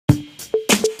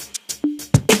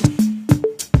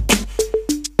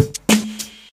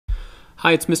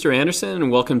Hi, it's Mr. Andersen,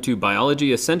 and welcome to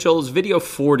Biology Essentials Video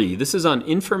 40. This is on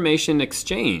information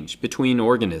exchange between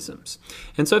organisms.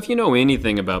 And so if you know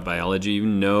anything about biology, you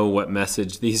know what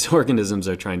message these organisms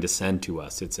are trying to send to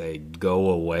us. It's a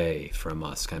go away from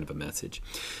us kind of a message.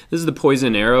 This is the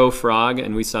poison arrow frog,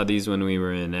 and we saw these when we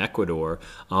were in Ecuador.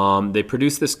 They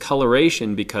produce this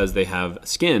coloration because they have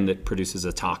skin that produces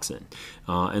a toxin.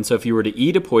 And so if you were to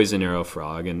eat a poison arrow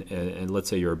frog, and let's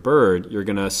say you're a bird, you're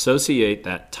going to associate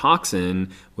that toxin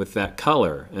with that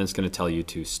color, and it's going to tell you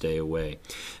to stay away.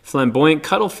 Flamboyant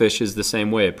cuttlefish is the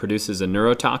same way. It produces a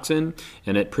neurotoxin,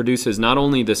 and it produces not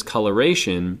only this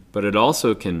coloration, but it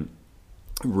also can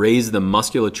raise the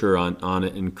musculature on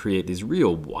it and create these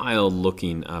real wild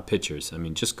looking pictures. I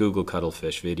mean, just Google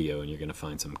cuttlefish video and you're going to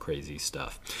find some crazy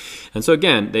stuff. And so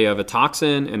again, they have a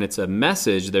toxin and it's a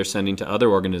message they're sending to other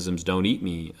organisms: don't eat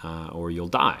me or you'll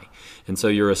die. And so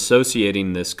you're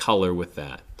associating this color with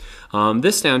that.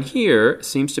 This down here this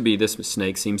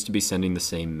snake seems to be sending the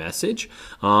same message,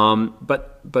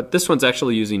 but this one's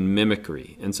actually using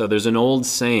mimicry. And so there's an old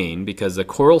saying, because a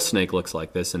coral snake looks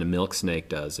like this and a milk snake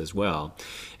does as well.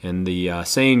 And the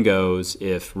saying goes,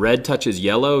 if red touches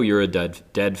yellow, you're a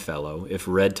dead fellow. If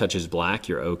red touches black,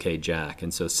 you're okay, Jack.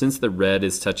 And so since the red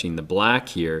is touching the black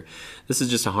here, this is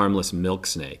just a harmless milk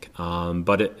snake.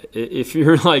 But if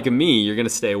you're like me, you're going to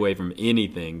stay away from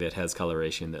anything that has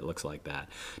coloration that looks like that,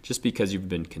 just because you've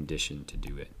been conditioned to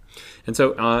do it. And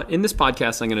so in this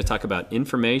podcast, I'm going to talk about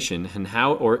information and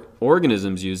how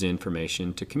organisms use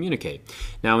information to communicate.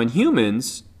 Now in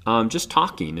humans, just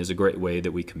talking is a great way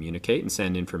that we communicate and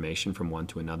send information from one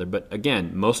to another. But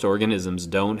again, most organisms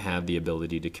don't have the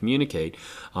ability to communicate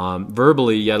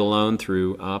verbally, yet alone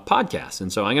through podcasts.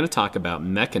 And so I'm going to talk about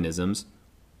mechanisms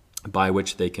by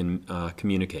which they can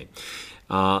communicate.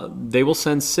 They will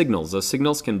send signals. Those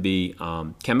signals can be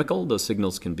chemical, those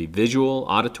signals can be visual,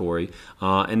 auditory,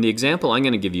 and the example I'm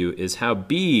going to give you is how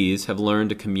bees have learned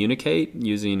to communicate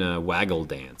using a Waggle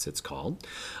Dance, it's called.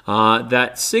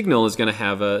 That signal is going to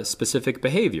have a specific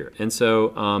behavior, and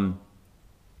so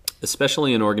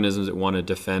especially in organisms that want to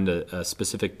defend a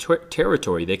specific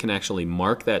territory, they can actually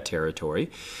mark that territory.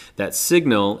 That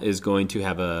signal is going to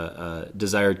have a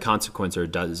desired consequence or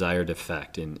desired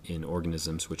effect in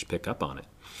organisms which pick up on it.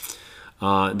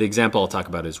 The example I'll talk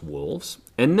about is wolves.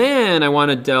 And then I want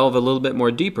to delve a little bit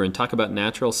more deeper and talk about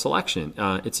natural selection.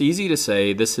 It's easy to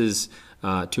say this is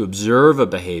to observe a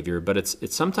behavior, but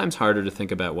it's sometimes harder to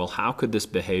think about, well, how could this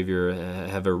behavior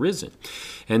have arisen?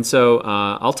 And so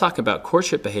I'll talk about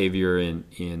courtship behavior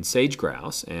in sage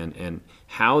grouse and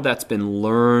how that's been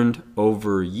learned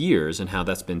over years and how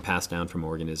that's been passed down from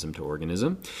organism to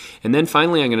organism. And then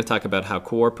finally, I'm going to talk about how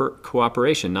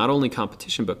cooperation, not only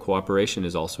competition, but cooperation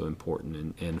is also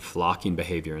important in flocking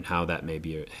behavior and how that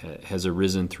maybe has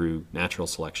arisen through natural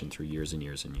selection through years and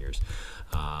years and years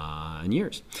and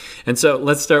years. And so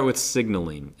let's start with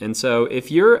signaling. And so if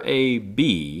you're a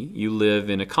bee, you live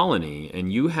in a colony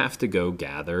and you have to go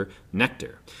gather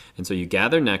nectar. And so you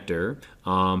gather nectar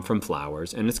from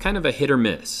flowers, and it's kind of a hit or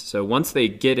miss. So once they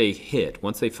get a hit,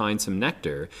 once they find some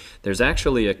nectar, there's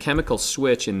actually a chemical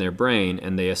switch in their brain,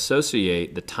 and they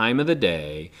associate the time of the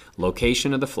day,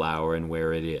 location of the flower, and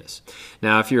where it is.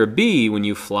 Now, if you're a bee, when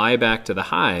you fly back to the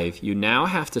hive, you now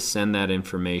have to send that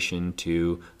information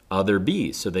to other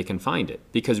bees so they can find it,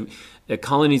 because a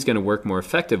colony is going to work more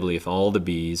effectively if all the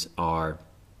bees are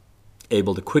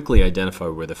able to quickly identify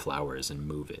where the flower is and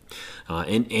move it.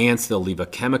 In ants, they'll leave a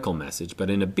chemical message, but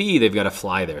in a bee, they've got to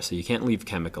fly there, so you can't leave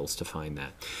chemicals to find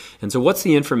that. And so what's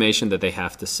the information that they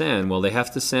have to send? Well, they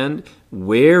have to send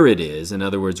where it is. In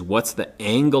other words, what's the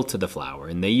angle to the flower?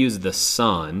 And they use the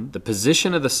sun. The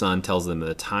position of the sun tells them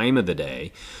the time of the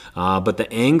day, but the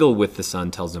angle with the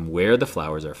sun tells them where the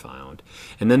flowers are found.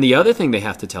 And then the other thing they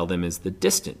have to tell them is the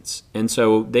distance. And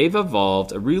so they've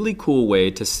evolved a really cool way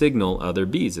to signal other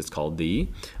bees. It's called the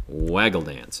Waggle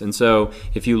Dance. And so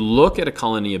if you look at a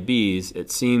colony of bees,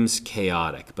 it seems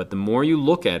chaotic, but the more you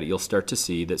look at it, you'll start to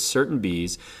see that certain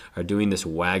bees are doing this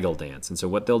Waggle Dance. And so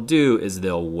what they'll do is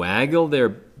they'll waggle their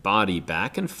body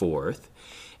back and forth,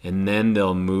 and then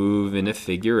they'll move in a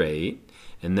figure eight,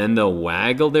 and then they'll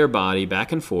waggle their body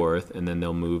back and forth, and then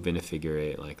they'll move in a figure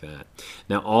eight like that.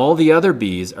 Now all the other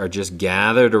bees are just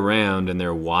gathered around and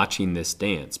they're watching this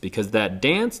dance, because that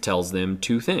dance tells them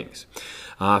two things.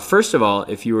 First of all,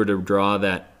 if you were to draw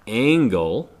that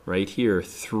angle right here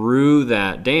through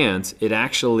that dance, it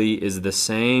actually is the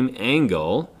same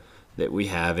angle that we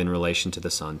have in relation to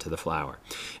the sun to the flower.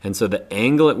 And so the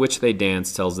angle at which they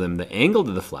dance tells them the angle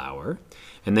to the flower,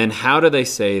 And then how do they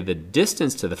say the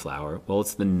distance to the flower? Well,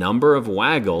 it's the number of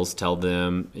waggles tell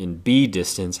them in bee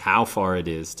distance how far it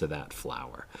is to that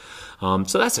flower.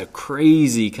 So that's a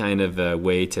crazy kind of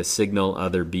way to signal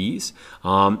other bees.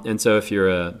 And so if you're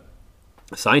a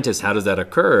scientists, how does that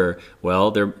occur?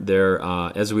 Well,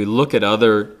 as we look at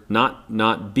other,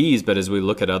 not bees, but as we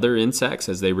look at other insects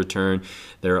as they return,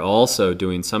 they're also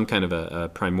doing some kind of a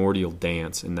primordial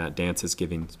dance, and that dance is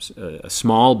giving a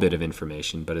small bit of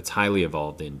information, but it's highly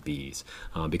evolved in bees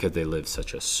because they live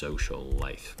such a social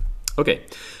life. Okay,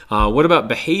 what about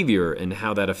behavior and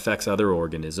how that affects other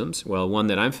organisms? Well, one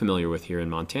that I'm familiar with here in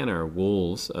Montana are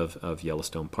wolves of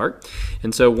Yellowstone Park.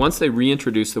 And so once they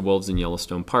reintroduce the wolves in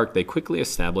Yellowstone Park, they quickly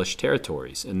establish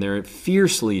territories, and they're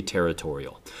fiercely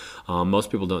territorial. Most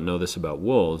people don't know this about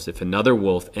wolves. If another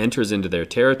wolf enters into their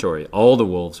territory, all the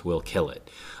wolves will kill it.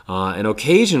 And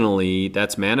occasionally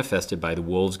that's manifested by the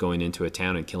wolves going into a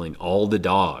town and killing all the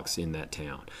dogs in that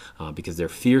town because they're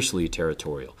fiercely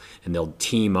territorial, and they'll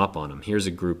team up on them. Here's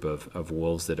a group of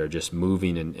wolves that are just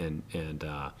moving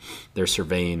and they're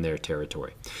surveying their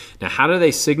territory. Now, how do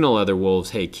they signal other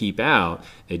wolves, hey, keep out?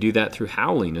 They do that through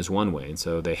howling is one way, and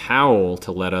so they howl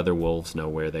to let other wolves know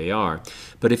where they are.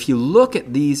 But if you look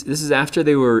at these, this is after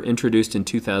they were introduced in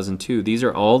 2002. These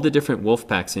are all the different wolf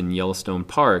packs in Yellowstone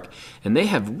Park, and they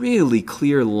have really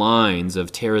clear lines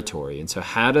of territory. And so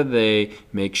how do they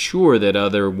make sure that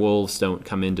other wolves don't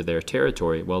come into their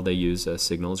territory? Well, they use a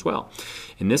signal as well.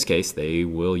 In this case, they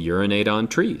will urinate on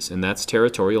trees, and that's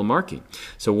territorial marking.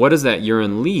 So what does that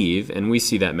urine leave? And we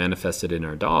see that manifested in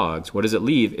our dogs. What does it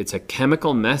leave? It's a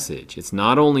chemical message. It's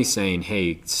not only saying,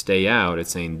 hey, stay out.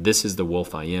 It's saying, this is the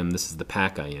wolf I am. This is the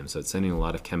pack I am. So it's sending a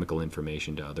lot of chemical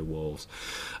information to other wolves.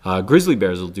 Grizzly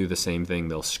bears will do the same thing.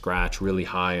 They'll scratch really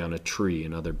high on a tree,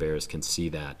 and other bears can see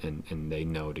that, and they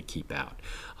know to keep out.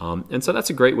 And so that's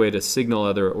a great way to signal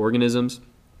other organisms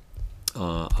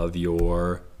of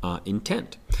your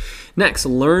intent. Next,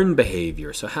 learned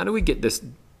behavior. So how do we get this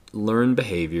learned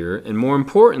behavior? And more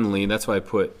importantly, that's why I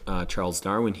put Charles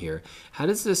Darwin here, how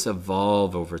does this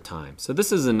evolve over time? So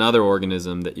this is another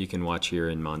organism that you can watch here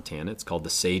in Montana. It's called the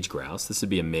sage grouse. This would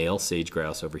be a male sage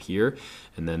grouse over here,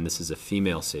 and then this is a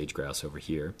female sage grouse over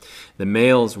here. The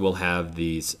males will have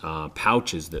these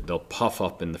pouches that they'll puff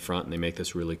up in the front, and they make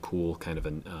this really cool kind of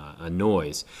a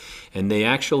noise. And they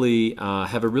actually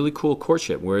have a really cool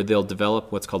courtship where they'll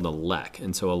develop what's called a lek.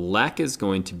 And so a lek is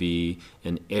going to be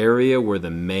an area where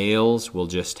the males will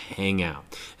just hang out.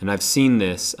 And I've seen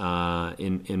this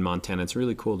in Montana. It's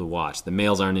really cool to watch. The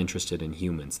males aren't interested in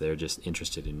humans. They're just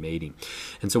interested in mating.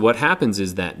 And so what happens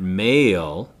is that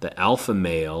male, the alpha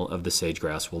male of the sage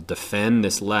grouse, will defend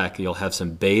this lek. You'll have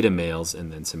some beta males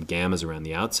and then some gammas around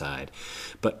the outside.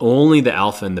 But only the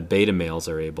alpha and the beta males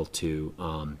are able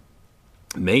to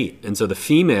mate. And so the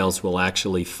females will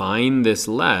actually find this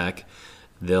lek,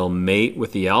 they'll mate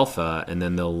with the alpha, and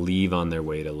then they'll leave on their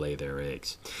way to lay their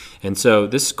eggs. And so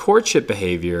this courtship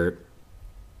behavior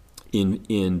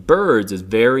in birds is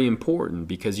very important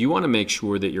because you want to make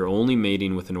sure that you're only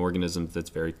mating with an organism that's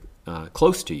very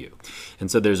close to you. And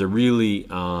so there's a really,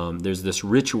 there's this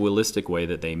ritualistic way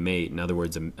that they mate. In other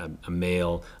words, a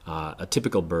male, a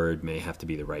typical bird may have to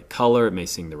be the right color, it may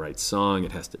sing the right song,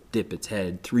 it has to dip its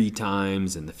head 3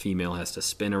 times, and the female has to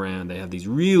spin around. They have these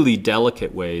really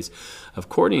delicate ways of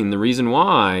courting. The reason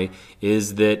why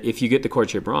is that if you get the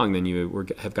courtship wrong, then you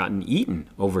have gotten eaten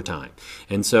over time.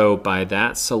 And so by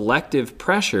that selective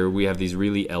pressure, we have these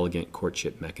really elegant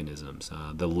courtship mechanisms.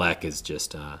 The lek is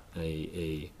just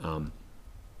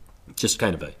just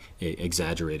kind of a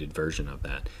exaggerated version of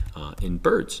that in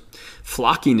birds.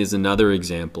 Flocking is another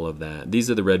example of that. These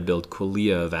are the red-billed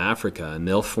quelea of Africa, and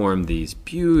they'll form these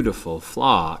beautiful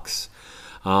flocks,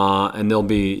 and they'll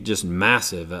be just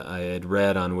massive. I had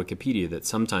read on Wikipedia that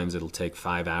sometimes it'll take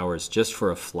 5 hours just for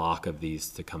a flock of these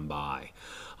to come by.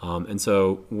 And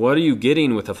so what are you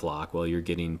getting with a flock? Well, you're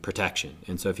getting protection.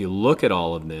 And so if you look at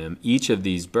all of them, each of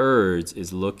these birds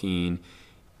is looking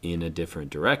in a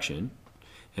different direction.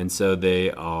 And so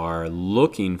they are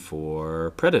looking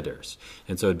for predators.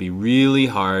 And so it'd be really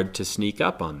hard to sneak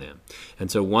up on them.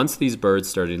 And so once these birds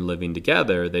started living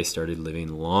together, they started living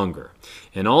longer.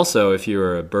 And also, if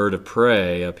you're a bird of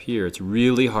prey up here, it's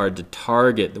really hard to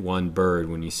target the one bird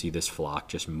when you see this flock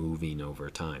just moving over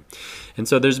time. And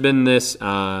so there's been this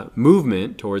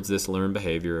movement towards this learned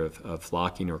behavior of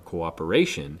flocking or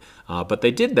cooperation, but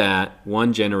they did that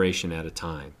one generation at a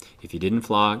time. If you didn't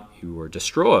flock, you were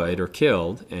destroyed or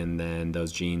killed. killed, and then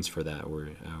those genes for that were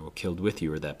killed with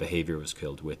you, or that behavior was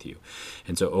killed with you.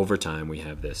 And so over time we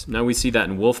have this. Now we see that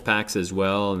in wolf packs as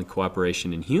well, and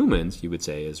cooperation in humans, you would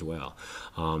say, as well.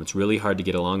 It's really hard to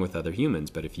get along with other humans,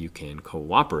 but if you can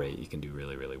cooperate, you can do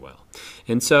really, really well.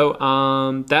 And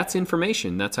so that's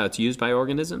information. That's how it's used by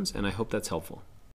organisms, and I hope that's helpful.